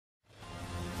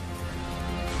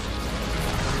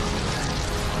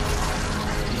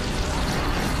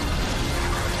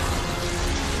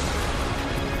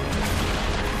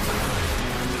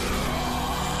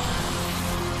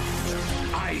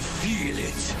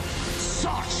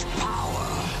Such power!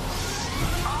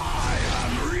 I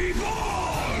am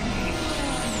reborn!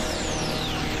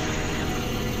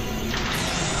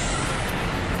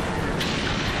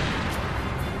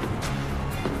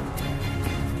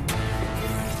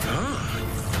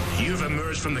 Ah, you've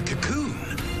emerged from the cocoon.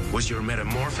 Was your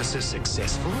metamorphosis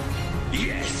successful?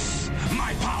 Yes,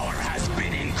 my power has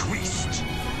been increased.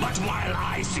 But while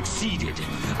I succeeded,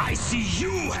 I see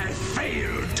you have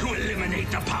failed to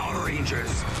eliminate the Power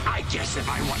Rangers. I guess if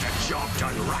I want a job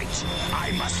done right,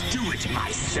 I must do it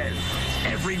myself.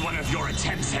 Every one of your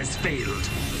attempts has failed.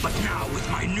 But now with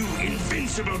my new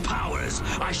invincible powers,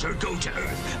 I shall go to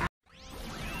Earth.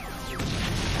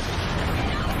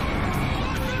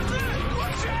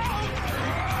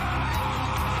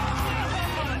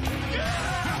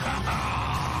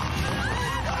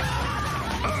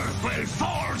 Will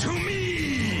fall to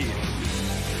me!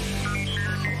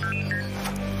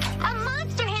 A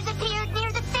monster has appeared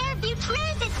near the Fairview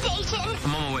Transit Station.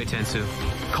 I'm on my way, Tensu.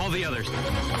 Call the others.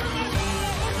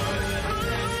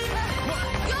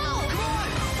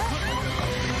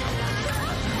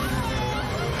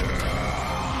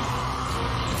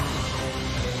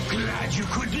 Glad you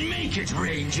could make it,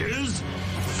 Rangers.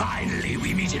 Finally,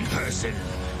 we meet in person.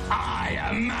 I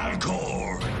am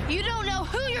Malkor. You don't know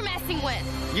who you're messing with.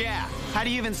 Yeah, how do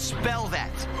you even spell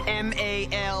that?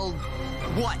 M-A-L...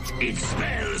 what? It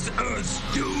spells Earth's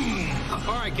doom.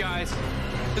 All right, guys.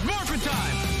 It's morphin'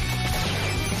 time!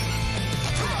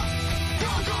 Go,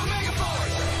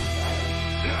 Megaforce!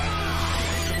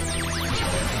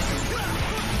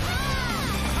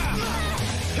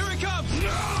 Here it comes!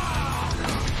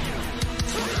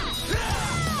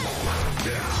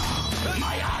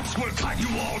 My axe will cut you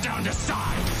all down to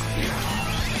size.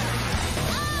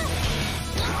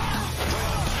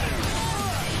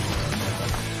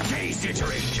 Face it,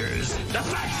 Rangers. The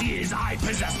fact is, I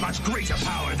possess much greater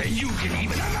power than you can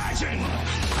even imagine.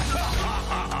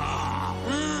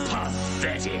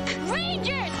 Pathetic.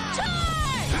 Rangers,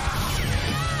 charge!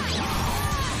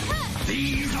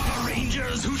 These are the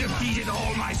Rangers who defeated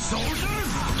all my soldiers?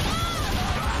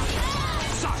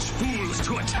 Such fools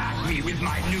to attack me with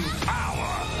my new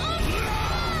power.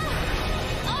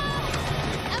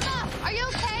 Emma, are you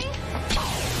okay?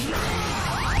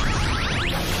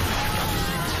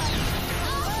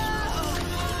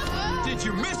 Did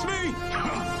you miss me?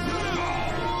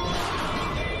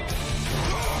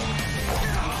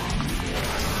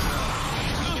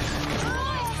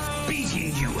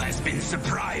 Beating you has been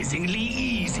surprisingly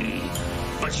easy,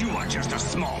 but you are just a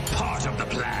small part of the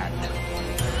plan.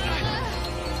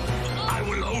 I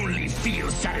will only feel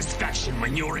satisfaction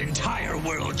when your entire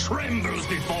world trembles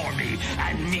before me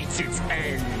and meets its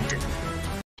end.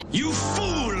 You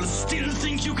fools still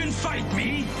think you can fight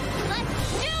me?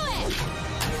 Let's do it!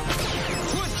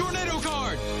 Twist Tornado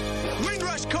card! Wind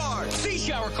Rush card! Sea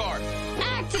Shower card!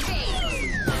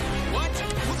 Activate! What?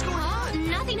 What's going on?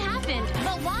 Nothing happened,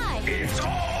 but why? It's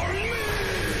all me!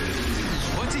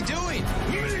 What's he doing?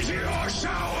 Meteor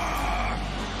shower!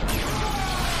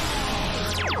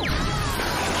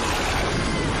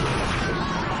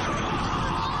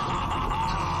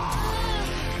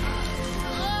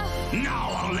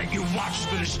 Now I'll let you watch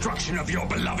the destruction of your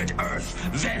beloved Earth.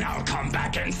 Then I'll come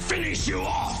back and finish you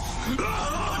off!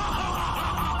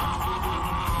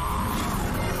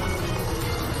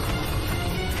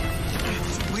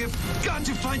 We have got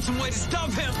to find some way to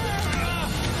stop him!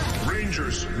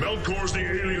 Rangers, Malkor's the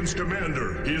alien's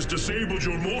commander. He has disabled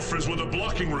your morphers with a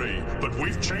blocking ray, but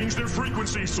we've changed their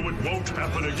frequency so it won't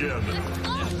happen again.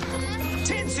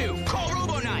 Tensu, call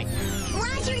Robo Knight!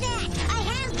 Roger that. I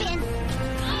have been.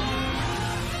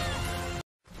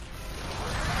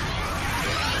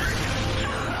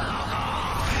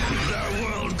 The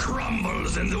world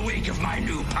crumbles in the wake of my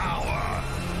new power.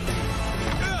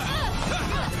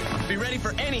 Be ready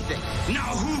for anything.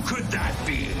 Now who could that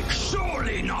be?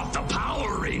 Surely not the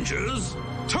Power Rangers.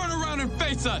 Turn around and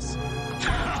face us!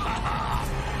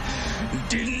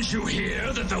 Didn't you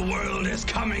hear that the world is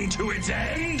coming to its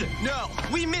end? No,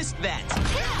 we missed that.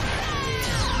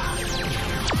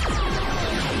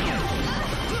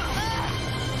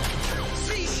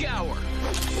 Sea Shower!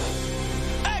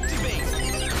 Activate!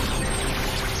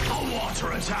 A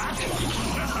water attack?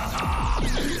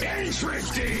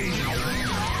 Interesting!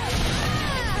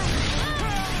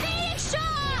 Phoenix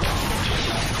Shock!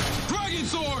 Dragon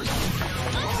Sword!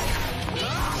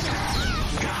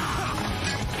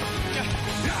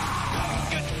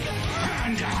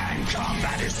 Hand-to-hand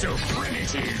combat is so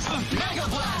primitive. Mega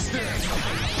Blaster!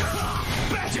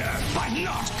 Better, but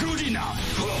not good enough.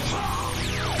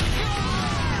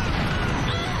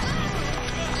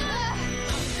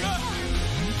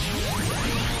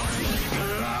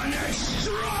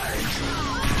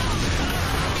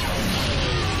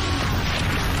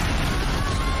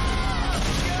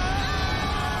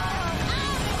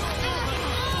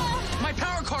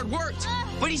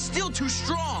 too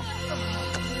strong.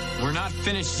 We're not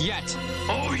finished yet.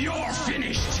 Oh, you're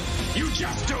finished! You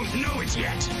just don't know it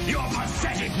yet! Your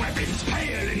pathetic weapons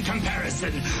pale in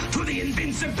comparison to the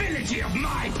invincibility of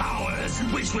my powers,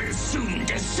 which will soon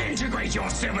disintegrate your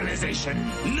civilization.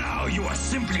 Now you are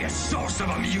simply a source of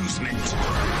amusement.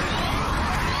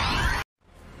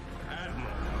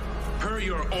 Per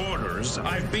your orders,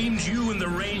 I've beamed you and the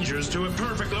Rangers to a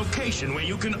perfect location where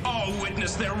you can all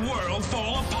witness their world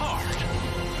fall apart.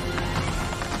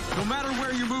 No matter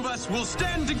where you move us, we'll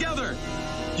stand together.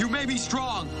 You may be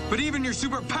strong, but even your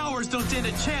superpowers don't stand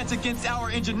a chance against our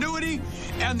ingenuity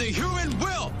and the human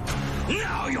will.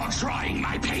 Now you're trying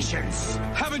my patience.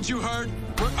 Haven't you heard?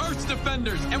 We're Earth's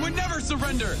defenders, and we never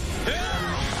surrender.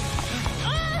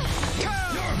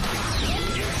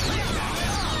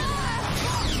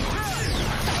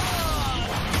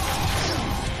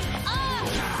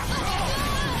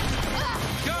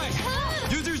 Guys,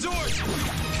 use your Zords.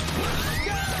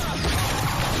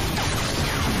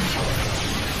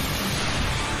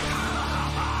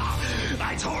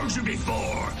 I told you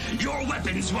before, your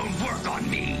weapons won't work on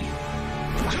me.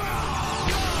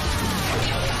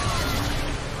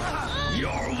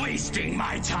 You're wasting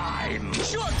my time.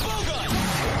 Short bowgun!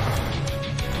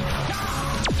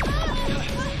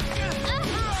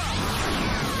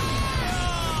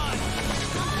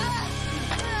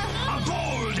 A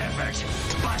bold effort,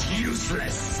 but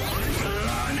useless.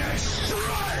 Honest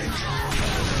strike!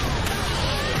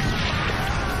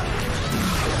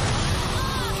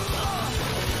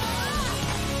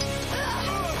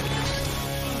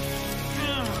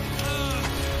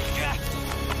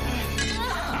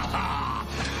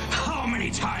 How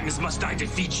many times must I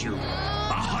defeat you?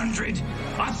 100?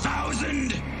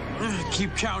 1,000?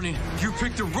 Keep counting. You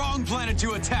picked the wrong planet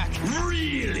to attack.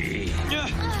 Really?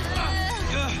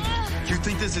 You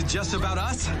think this is just about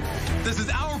us? This is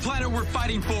our planet we're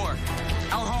fighting for.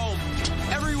 Our home.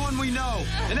 Everyone we know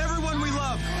and everyone we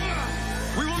love.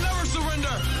 We will never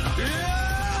surrender.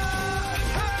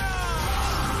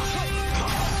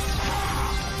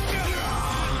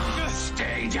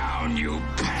 Stay down, you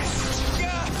pest!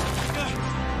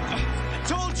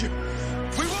 Told you.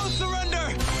 We won't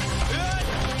surrender.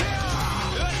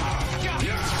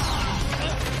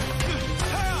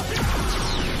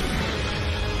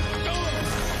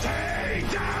 Stay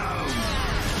down!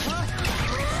 What?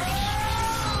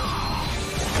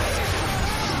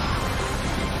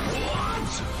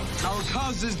 Our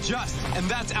cause is just, and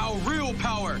that's our real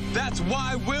power. That's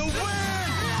why we'll win!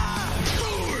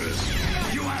 Fools!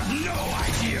 You have no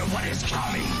idea what is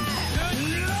coming!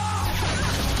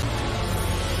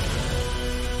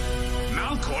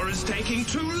 Malkor is taking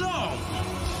too long.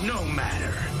 No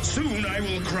matter. Soon I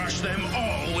will crush them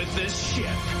all with this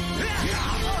ship.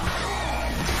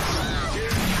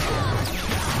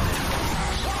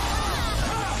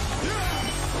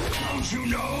 Don't you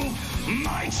know?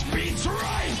 Might beats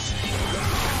right!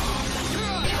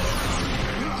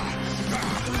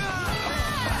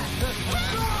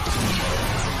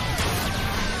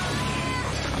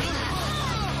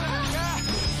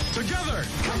 Together!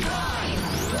 Combine!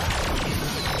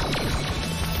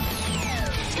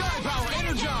 Sky power,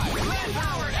 energize! Land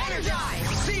power, energize!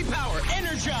 Sea power,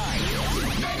 energize!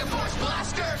 Megaforce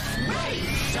blaster, ready!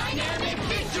 Dynamic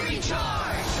victory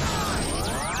charge!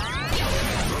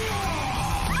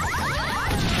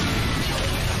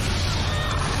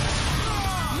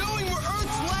 Knowing we're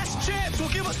Earth's last chance will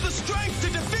give us the strength to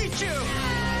defeat you!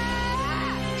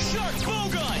 Shark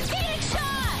bowgun! Phoenix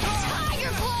shot!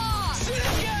 Tiger claw!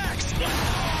 Snake axe!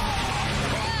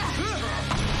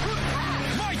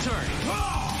 My turn!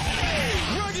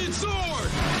 Rugged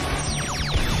sword!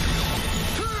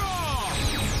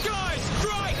 Sky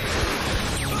strike!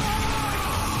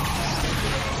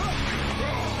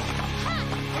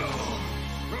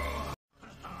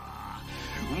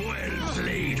 Well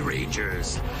played, Rangers.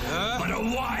 But a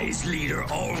wise leader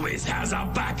always has a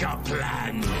backup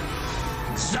plan.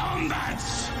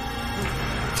 Zombats!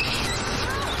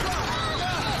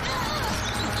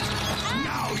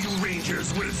 Now you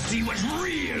Rangers will see what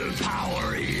real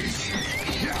power is.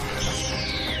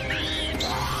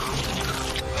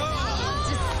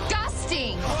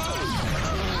 Disgusting!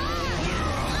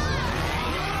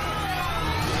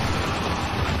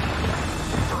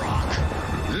 Brock,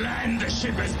 land the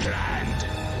ship as planned.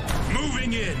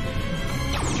 Moving in.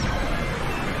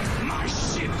 My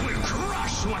ship will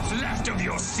crush what's left of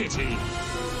your city.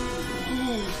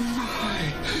 Oh my,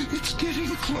 it's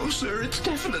getting closer. It's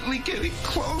definitely getting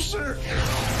closer.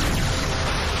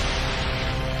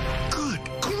 Good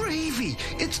gravy.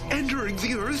 It's entering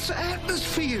the Earth's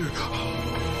atmosphere.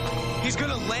 He's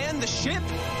gonna land the ship?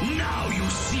 Now you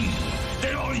see,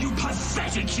 then all you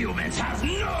pathetic humans have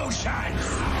no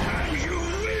chance! And you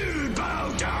will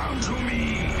bow down to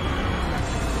me!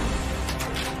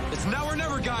 It's now or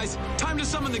never, guys. Time to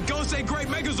summon the Gosei Great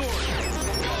Megazord.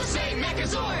 Gosei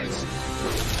Megazords!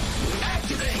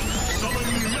 Activate! Summon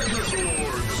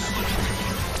Megazords!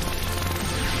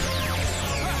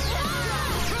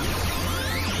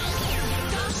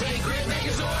 Gosei Great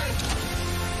Megazord!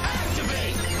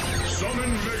 Activate!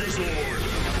 Summon Megazord!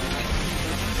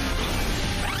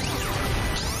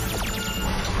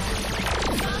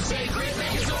 Gosei Great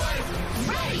Megazord!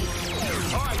 Ready!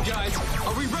 All right, guys.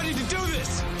 Are we ready to do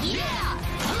this? Yeah!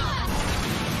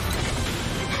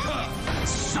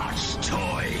 Such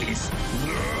toys!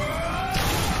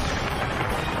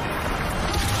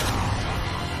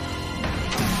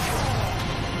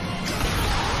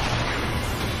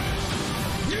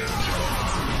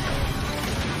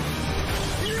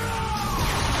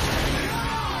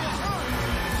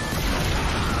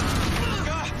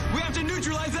 We have to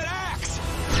neutralize that axe.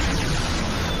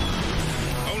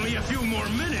 Only a few more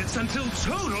minutes until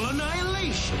total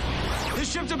annihilation.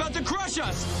 This ship's about to crush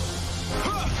us.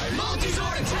 Huh.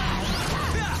 Multi-Zord attack!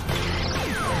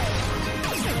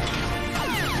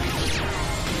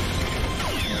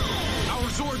 Our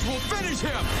Zords will finish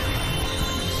him.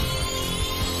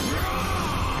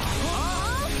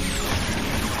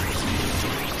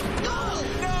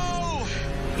 No!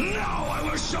 Now I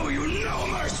will show you no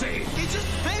mercy! He just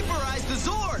vaporized the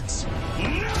Zords!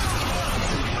 No!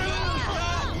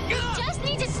 We just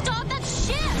need to stop that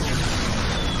ship!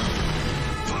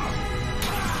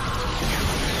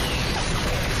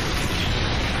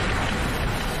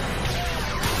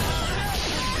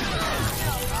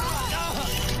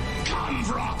 Come,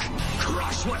 Brock!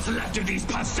 Crush what's left of these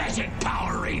pathetic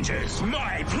Power Rangers!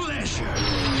 My pleasure.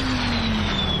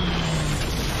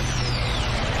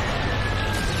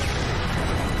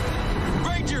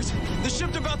 Rangers, the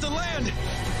ship's about to land.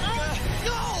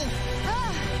 No!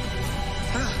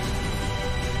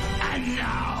 And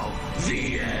now,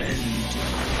 the end!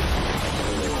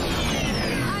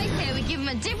 I say we give him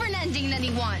a different ending than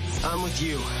he wants. I'm with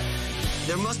you.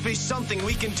 There must be something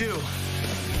we can do.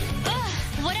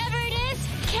 Whatever it is,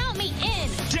 count me in.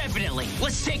 Definitely.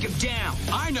 Let's take him down.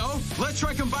 I know. Let's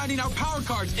try combining our power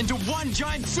cards into one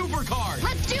giant super card.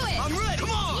 Let's do it. I'm ready. Come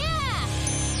on. Yeah!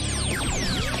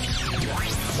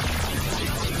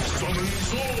 Summon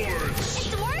Zords!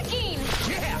 It's working.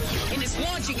 Yeah, and it's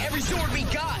launching every Zord we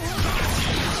got.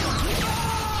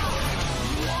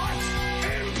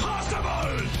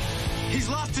 Impossible! He's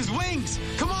lost his wings.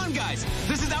 Come on, guys.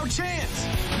 This is our chance.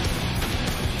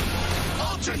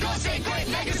 Ultra Gosei Great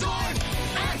Megazord!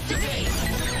 Activate!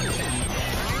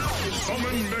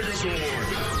 Summon Megazord!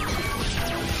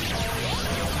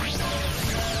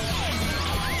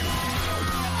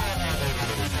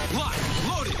 Locked,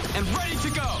 loaded, and ready to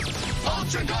go.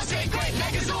 Ultra Gosei Great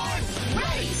Megazord!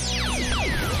 Ready!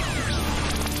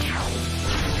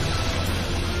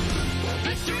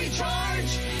 Victory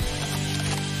charge!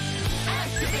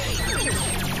 Activate!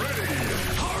 Ready!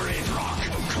 Hurry, Brock!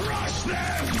 Crush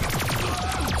them!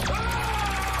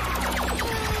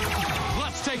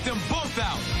 Let's take them both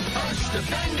out. Earth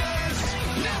defenders,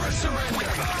 never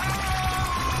surrender!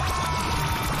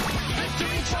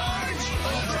 Victory charge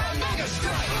over a Mega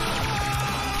Strike!